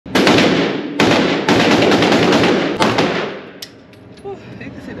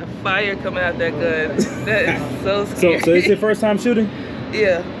fire coming out that gun. That is so scary. So it's your first time shooting?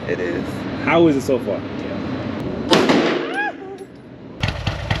 Yeah, it is. How is it so far?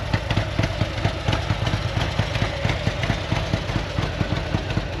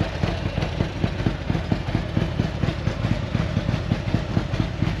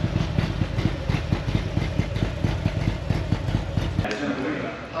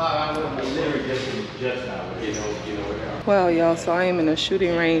 Wow, y'all, so I am in a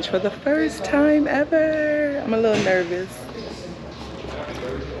shooting range for the first time ever. I'm a little nervous.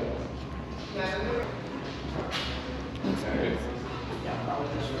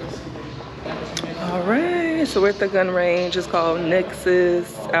 All right, so we're at the gun range. It's called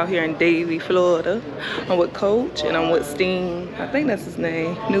Nexus out here in Davie, Florida. I'm with Coach and I'm with Steen. I think that's his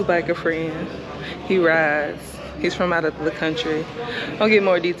name. New biker friend. He rides. He's from out of the country. I'll get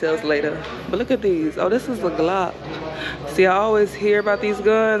more details later. But look at these. Oh, this is a Glock. See, I always hear about these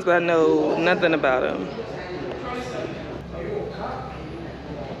guns, but I know nothing about them.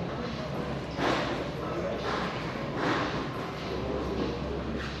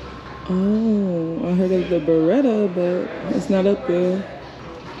 Oh, I heard of the Beretta, but it's not up there.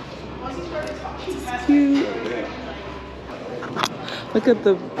 It's cute. Look at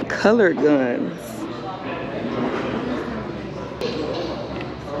the colored guns.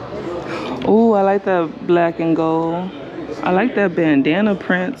 Oh, I like that black and gold. I like that bandana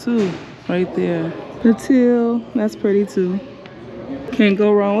print too, right there. The teal, that's pretty too. Can't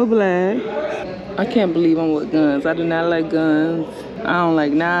go wrong with black. I can't believe I'm with guns. I do not like guns. I don't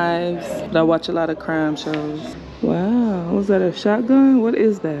like knives, but I watch a lot of crime shows. Wow, was that a shotgun? What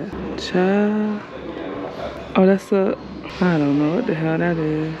is that? Child. Oh, that's a, I don't know what the hell that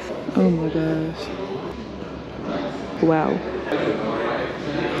is. Oh my gosh. Wow.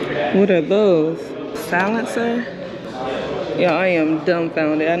 What are those? Silencer? Yeah, I am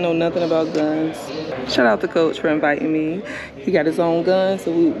dumbfounded. I know nothing about guns. Shout out to Coach for inviting me. He got his own gun,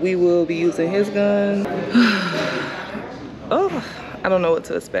 so we will be using his gun. Oh, I don't know what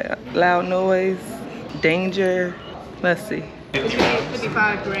to expect. Loud noise, danger. Let's see.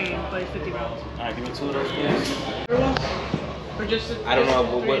 55 grand, but 50 rounds. All right, give me 2 of those, please. Or just I don't know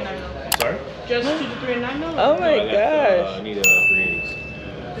what. Sorry? Just 2 to 3 and 9 mil? Oh my gosh. I need 380s.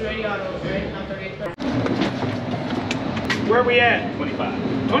 380 autos, right? Not 38. Where are we at?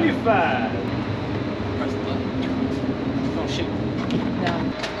 25. 25. Press the button. Oh shit. No.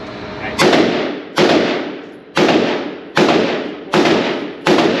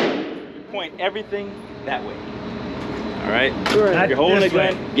 Point everything that way. All right. Right. You're holding the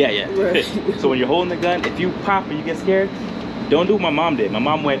gun. Yeah, yeah. Right. So when you're holding the gun, if you pop and you get scared, don't do what my mom did. My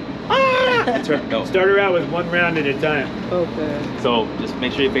mom went, ah! No. Start her out with 1 round at a time. Okay. So just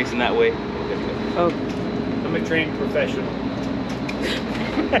make sure you're facing that way. Okay. I'm a trained professional.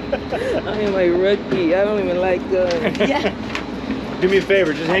 I am like rookie. I don't even like guns. Yeah. Do me a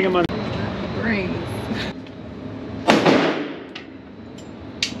favor, just hang them on. Brains.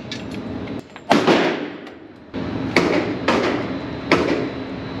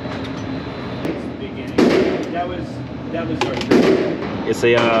 That was our It's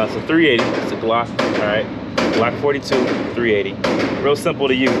a 380. It's a Glock. All right. Glock 42, 380. Real simple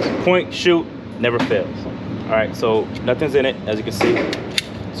to use. Point, shoot, never fails. All right. So nothing's in it, as you can see.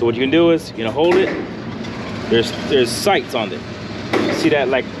 So what you can do is, hold it. There's sights on it. You see that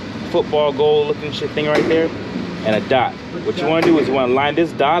like football goal looking shit thing right there, and a dot. What you want to do is you want to line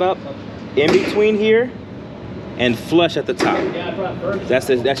this dot up in between here and flush at the top.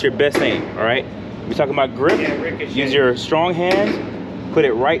 That's your best aim. All right. We're talking about grip. Use your strong hand, put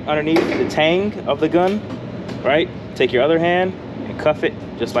it right underneath the tang of the gun, right? Take your other hand and cuff it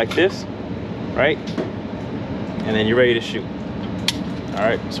just like this, right? And then you're ready to shoot. All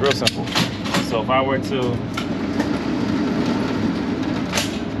right, it's real simple. So if I were to,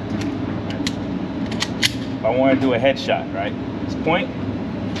 if I want to do a headshot, right? It's point.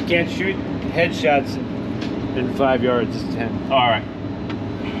 You can't shoot headshots in 5 yards, it's 10. All right.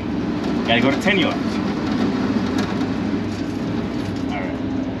 Gotta go to 10 yards. All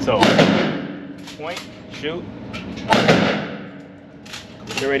right. So, point, shoot.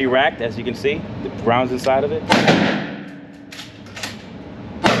 It's already racked, as you can see. The rounds inside of it.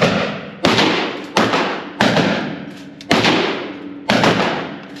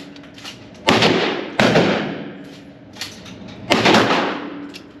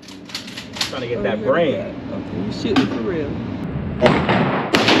 Trying to get that brain. Okay, you shooting for real.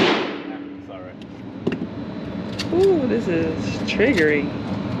 Ooh, this is triggering.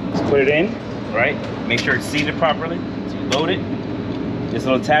 Just put it in, right? Make sure it's seated properly. So you load it. This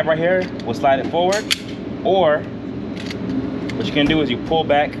little tab right here will slide it forward, or what you can do is you pull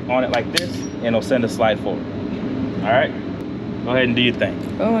back on it like this, and it'll send a slide forward. All right, go ahead and do your thing.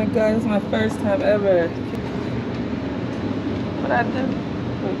 Oh my God, it's my first time ever. What I do?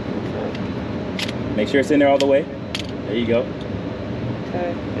 Make sure it's in there all the way. There you go.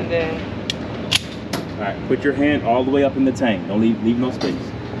 Okay, and then. All right, put your hand all the way up in the tank. Don't leave no space.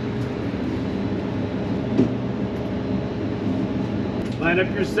 Line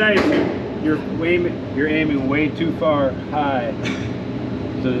up your sights. You're aiming way too far high.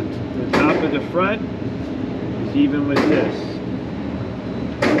 So the top of the front is even with this.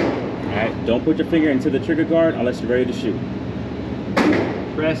 All right, don't put your finger into the trigger guard unless you're ready to shoot.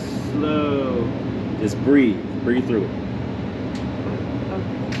 Press slow. Just breathe through it.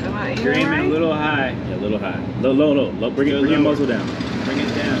 Am I You're aiming right? a little high. Yeah, a little high. Low. Bring your muzzle down. Bring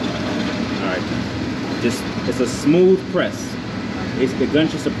it down. All right. It's a smooth press. The gun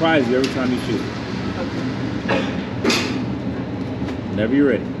should surprise you every time you shoot. Whenever you're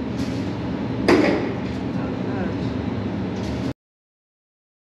ready.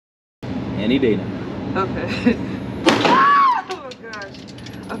 Any day now. Okay. Oh gosh.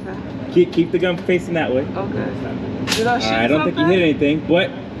 Okay. Keep the gun facing that way. Okay. Did I shoot I don't think you hit anything, but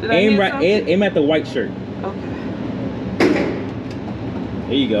Did I aim hit right. something? Aim at the white shirt. Okay.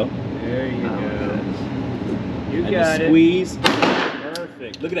 There you go. There you go. You And got just it. squeeze.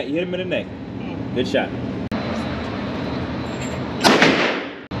 Perfect. Look at that. You hit him in the neck. Good shot.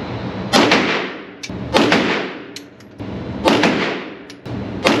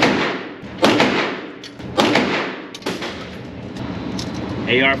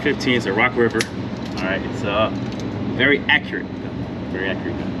 AR-15 is a Rock River. All right, it's very accurate. Very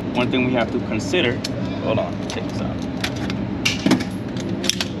accurate. One thing we have to consider. Hold on, take this out.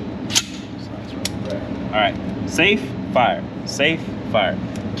 All right, safe, fire. Safe, fire.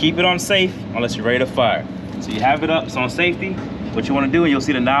 Keep it on safe unless you're ready to fire. So you have it up, it's on safety. What you want to do, and you'll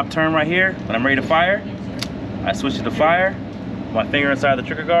see the knob turn right here. When I'm ready to fire, I switch it to fire. My finger inside the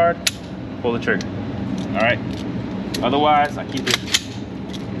trigger guard, pull the trigger. All right. Otherwise, I keep it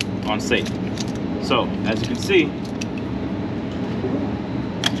on safe. So as you can see,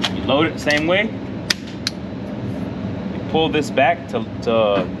 you load it the same way. You pull this back to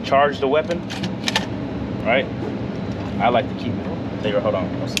charge the weapon. Right? I like to keep it. There, hold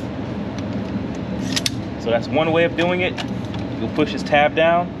on. So that's one way of doing it. You'll push this tab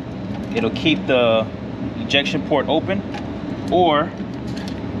down. It'll keep the ejection port open. Or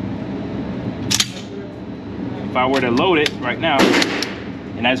if I were to load it right now,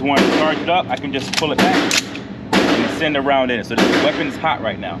 and I just want to charge it up, I can just pull it back and send a round in it. So the weapon is hot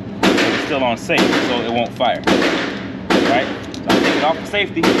right now. It's still on safe, so it won't fire. Right? So I take it off for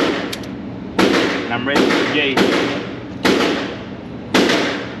safety. And I'm ready to engage.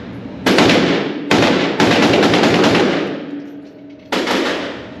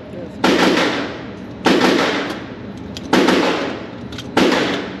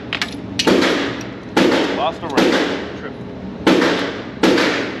 Lost a right. Triple.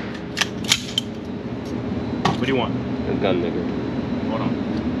 What do you want? A gun nigga. Hold on.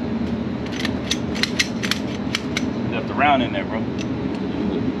 Left the round in there, bro.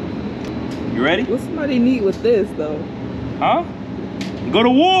 You ready? What's somebody need with this though? Huh? Go to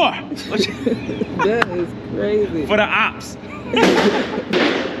war! That is crazy. For the ops.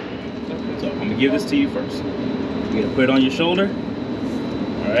 So I'm gonna give this to you first. You're gonna put it on your shoulder.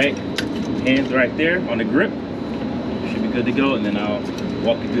 Alright. Hands right there on the grip. Should be good to go, and then I'll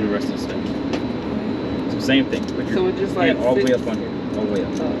walk you through the rest of the steps. So same thing. Put your So it just like hand all the way sits- up on here. All the way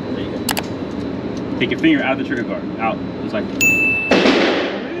up. Oh. There you go. Take your finger out of the trigger guard. Out. Just like that.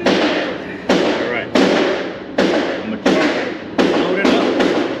 Alright. I'm gonna load it up.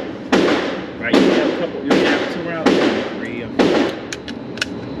 Right, you have a couple, you have 2 rounds, 3 and 4.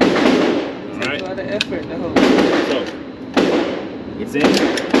 Alright. A lot of effort to hold. So it's in,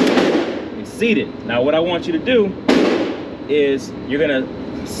 it's seated. Now what I want you to do is you're gonna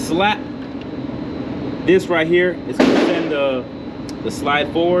slap this right here. It's gonna send the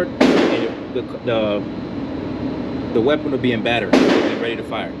slide forward, and the weapon will be in battery, ready to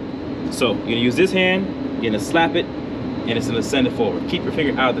fire. So you're gonna use this hand, you're gonna slap it, and it's gonna send it forward. Keep your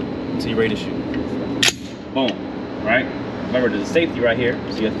finger out until you're ready to shoot. Boom. Right? Remember, there's a safety right here,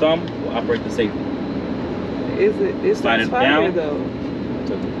 so your thumb will operate the safety. It's Slide not it fire down. though.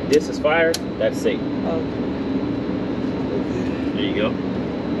 So this is fired, that's safe. Okay. There you go.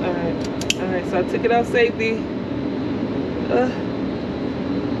 Alright, so I took it out safety.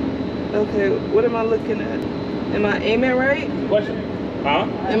 Okay, what am I looking at? Am I aiming right? Question? Huh?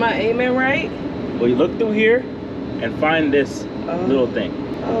 Am I aiming right? Well, you look through here and find this little thing.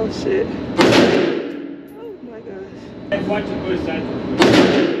 Oh shit. Oh my gosh. Hey, watch it go side.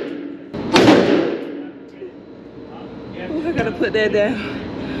 Ooh, I gotta put that down.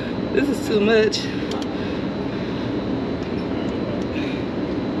 This is too much.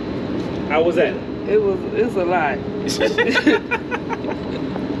 How was that? It's a lot.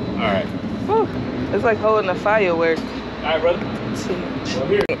 All right. Whew. It's like holding a firework. All right, brother. Too much. Well,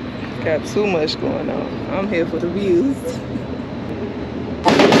 here. Got too much going on. I'm here for the views. I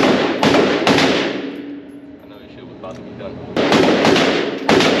know your shit was about to be done.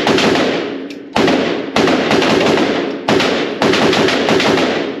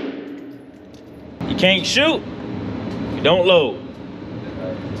 You can't shoot. You don't load.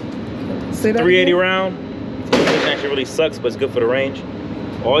 Say that 380 again? round. It actually really sucks, but it's good for the range.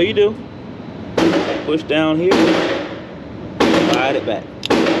 All you do, push down here, slide it back.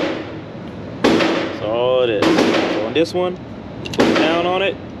 That's all it is. So on this one, push down on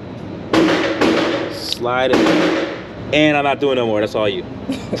it, slide it back. And I'm not doing no more, that's all you.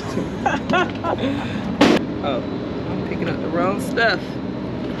 Oh, I'm picking up the wrong stuff.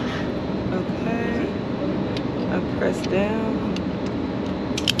 Okay. I press down.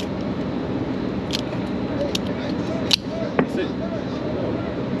 That's it.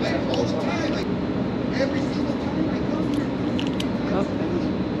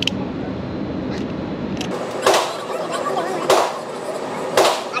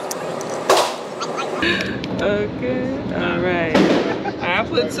 Okay. All right. I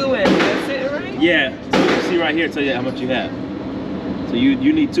put 2 in. That's it, right? Yeah, so you see right here, tell you how much you have. So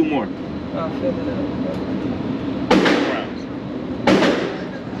you need 2 more I'll fill it up. rounds.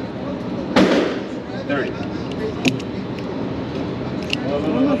 30.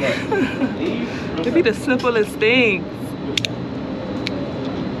 It'd be the simplest things.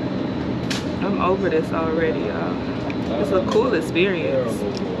 I'm over this already, y'all. It's a cool experience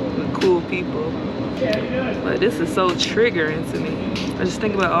with cool people. But this is so triggering to me. I just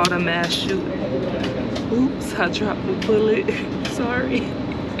think about all the mass shooting. Oops, I dropped the bullet. Sorry.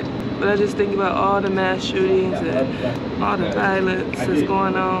 But I just think about all the mass shootings and all the violence that's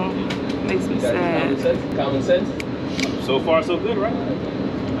going on. It makes me sad. Common sense. So far, so good, right?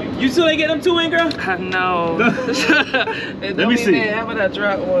 You still ain't getting them 2 in, girl? I know. Let me see. How about I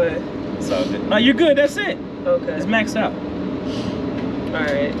drop one? So good. No, you're good. That's it. Okay. It's maxed out. All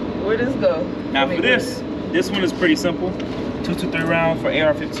right. Where does go? Now for this one is pretty simple. 223 round for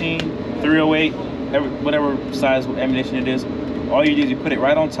AR-15, 308, whatever size ammunition it is. All you do is you put it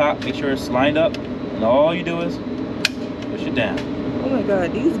right on top, make sure it's lined up, and all you do is push it down. Oh my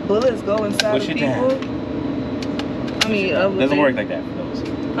God, these bullets go inside Push of it people. down. I mean, It doesn't work like that for those.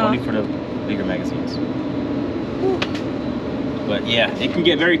 Only for the bigger magazines. But yeah, it can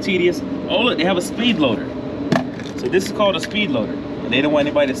get very tedious. Oh look, they have a speed loader. So this is called a speed loader. And they don't want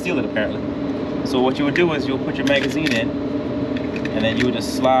anybody to steal it apparently. So what you would do is you'll put your magazine in, and then you would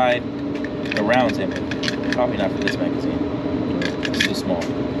just slide the rounds in. Probably not for this magazine. It's too small.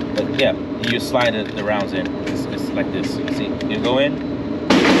 But yeah, you just slide the rounds in. It's like this. See, you go in, do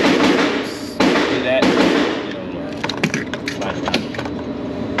that, slide it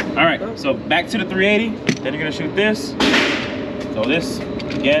around. All right, so back to the 380. Then you're gonna shoot this. So this,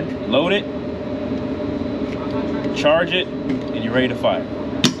 again, load it, charge it, and you're ready to fire.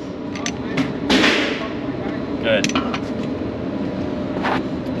 Good.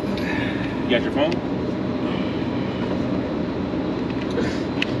 You got your phone?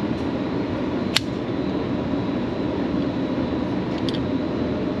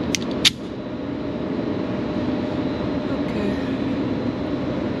 Okay.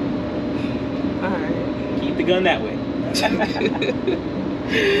 All right. Keep the gun that way.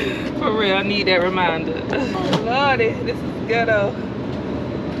 For real, I need that reminder. Lordy, this is ghetto.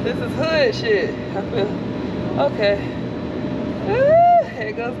 This is hood shit. I feel. Okay.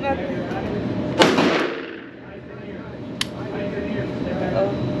 Here goes nothing. Oh,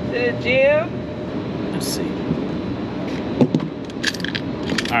 shit, Jim. Let's see.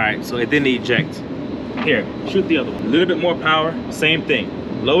 All right, so it didn't eject. Here, shoot the other one. A little bit more power, same thing.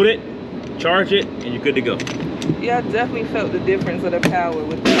 Load it, charge it, and you're good to go. Yeah, I definitely felt the difference of the power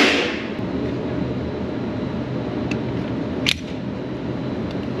with that.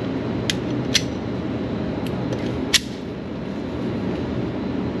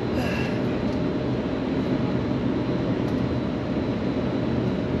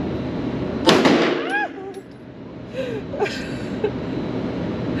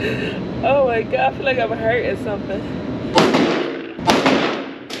 Oh my God, I feel like I'm hurting something.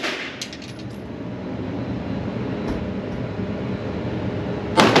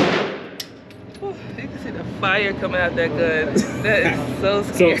 You can see the fire coming out that gun. That is so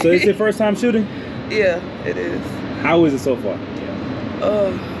scary. So it's your first time shooting? Yeah, it is. How is it so far?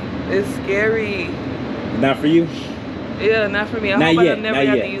 Oh, it's scary. Not for you? Yeah, not for me. I Not hope yet, I never not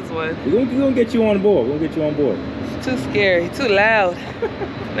have yet. to use one. We're gonna get you on board. We're gonna get you on board. It's too scary, too loud.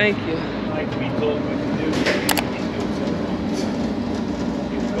 Thank you. Like to be told what to do.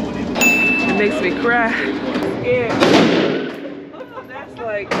 It makes me cry. Yeah. That's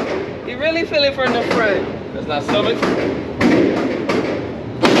like, you really feel it from the front. That's not stomach.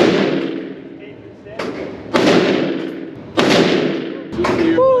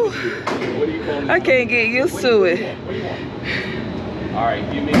 Whew. What do you call I can't get used to it. All right,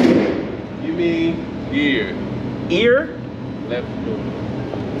 give me ear. Ear? Left shoulder.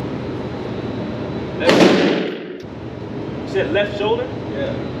 Left. You said left shoulder?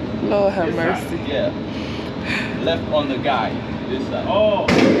 Yeah. Lord have This side. mercy. Yeah. Left on the guy. This side. Oh.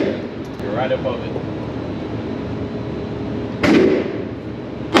 You're right above it.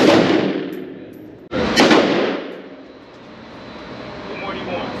 What more do you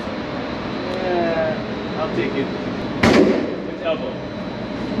want? I'll take it. Which elbow?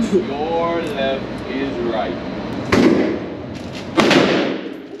 Your left is right.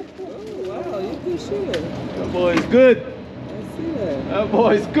 Oh, wow, you can shoot it. That boy's good. I see that. That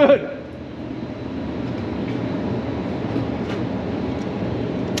boy's good.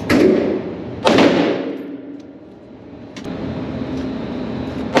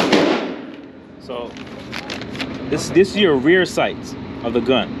 So this is your rear sights of the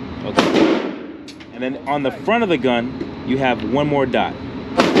gun. Okay. And then on the front of the gun, you have one more dot.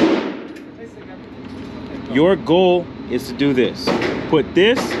 Your goal is to do this. Put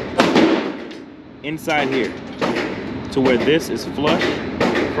this inside here to where this is flush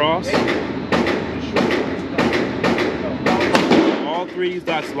across. All three of these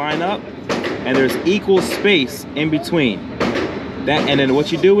dots line up and there's equal space in between. That, and then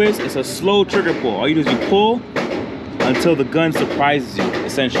what you do is, it's a slow trigger pull. All you do is you pull until the gun surprises you,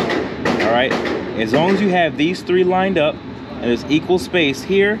 essentially. All right? As long as you have these three lined up and there's equal space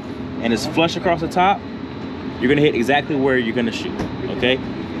here and it's flush across the top, you're gonna hit exactly where you're gonna shoot, okay?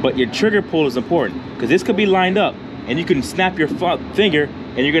 But your trigger pull is important because this could be lined up and you can snap your finger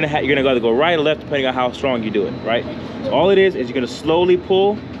and you're gonna either go right or left depending on how strong you do it, right? So all it is you're gonna slowly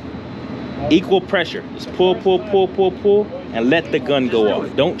pull, equal pressure. Just pull, pull, pull, pull, pull, and let the gun go off.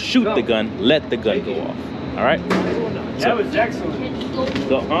 Don't shoot the gun, let the gun go off. All right? That was excellent.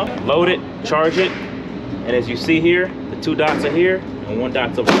 So, load it, charge it, and as you see here, the two dots are here and one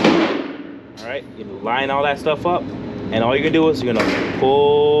dot's over here. All right? You line all that stuff up, and all you're gonna do is you're gonna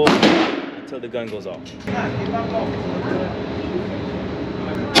pull until the gun goes off. Oh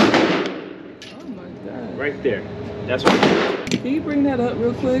my God. Right there. That's what. Can you bring that up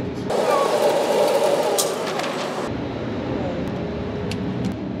real quick?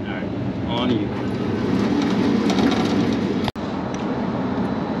 All right, on you.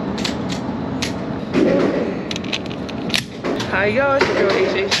 Hi y'all, it's your girl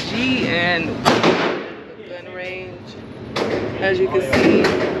HHG and gun range. As you can see,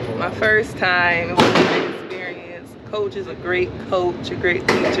 my first time, it was a great experience. Coach is a great coach, a great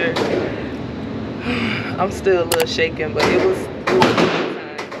teacher. I'm still a little shaken, but it was a good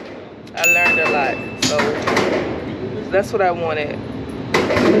time. I learned a lot, so that's what I wanted.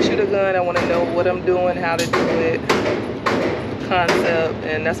 When I shoot a gun, I want to know what I'm doing, how to do it, concept,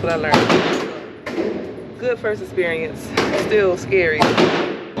 and that's what I learned. Good first experience, still scary.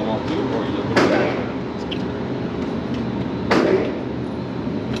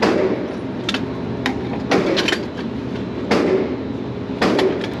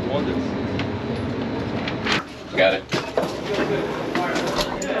 Got it.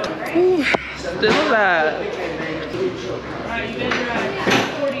 Whew, still alive.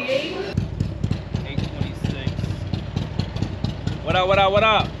 826. What up, what up, what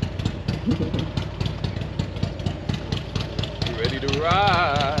up? You ready to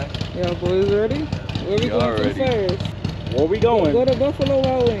ride? Y'all boys ready? Where we going to first? Where we going? Go to Buffalo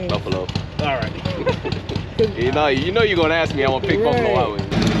Wild Wings. Buffalo. All right. You know you're gonna ask me. I want to pick Buffalo Wild Wings.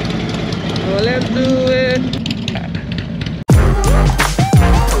 Well, let's do